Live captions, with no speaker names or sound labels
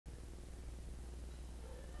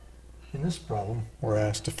In this problem, we're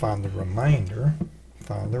asked to find the remainder.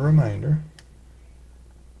 Find the remainder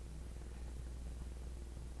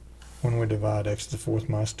when we divide x to the fourth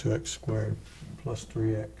minus 2x squared plus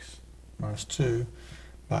 3x minus 2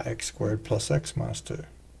 by x squared plus x minus 2.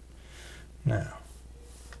 Now,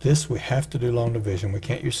 this we have to do long division. We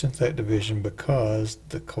can't use synthetic division because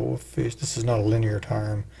the coefficient, this is not a linear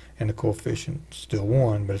term, and the coefficient is still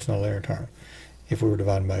 1, but it's not a linear term. If we were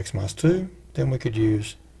dividing by x minus 2, then we could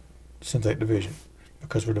use synthetic division.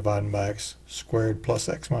 Because we're dividing by x squared plus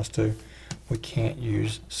x minus 2, we can't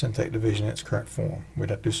use synthetic division in its current form. We'd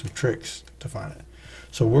have to do some tricks to find it.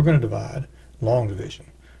 So we're going to divide long division.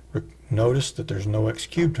 Notice that there's no x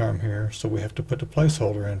cubed term here, so we have to put the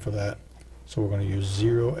placeholder in for that. So we're going to use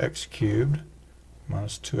 0x cubed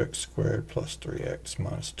minus 2x squared plus 3x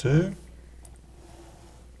minus 2.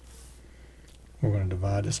 We're going to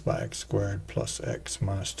divide this by x squared plus x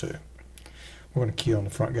minus 2. We're going to key on the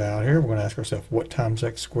front guy out here. We're going to ask ourselves, what times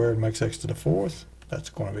x squared makes x to the fourth? That's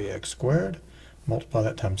going to be x squared. Multiply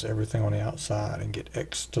that times everything on the outside and get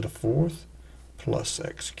x to the fourth plus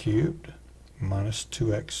x cubed minus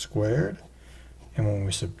 2x squared. And when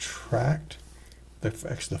we subtract, the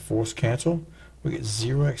x to the fourth cancel, we get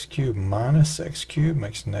 0x cubed minus x cubed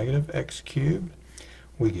makes negative x cubed.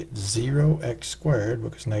 We get 0x squared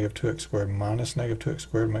because negative 2x squared minus negative 2x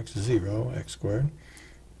squared makes 0x squared.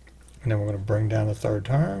 And then we're going to bring down the third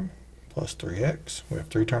term, plus 3x. We have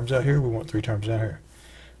 3 terms out here, we want 3 terms down here.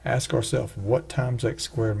 Ask ourselves, what times x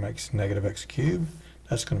squared makes negative x cubed?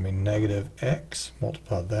 That's going to be negative x.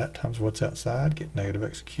 Multiply that times what's outside, get negative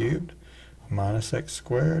x cubed minus x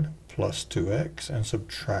squared plus 2x, and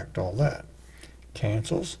subtract all that.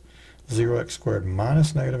 Cancels. 0x squared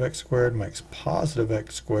minus negative x squared makes positive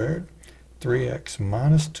x squared. 3x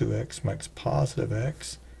minus 2x makes positive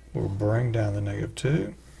x. We'll bring down the negative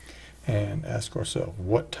 2. And ask ourselves,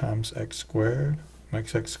 what times x squared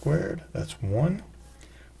makes x squared? That's 1.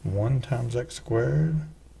 1 times x squared,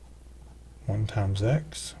 1 times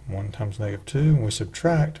x, 1 times negative 2. When we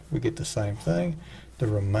subtract, we get the same thing. The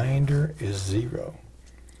remainder is 0.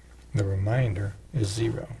 The remainder is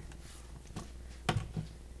 0.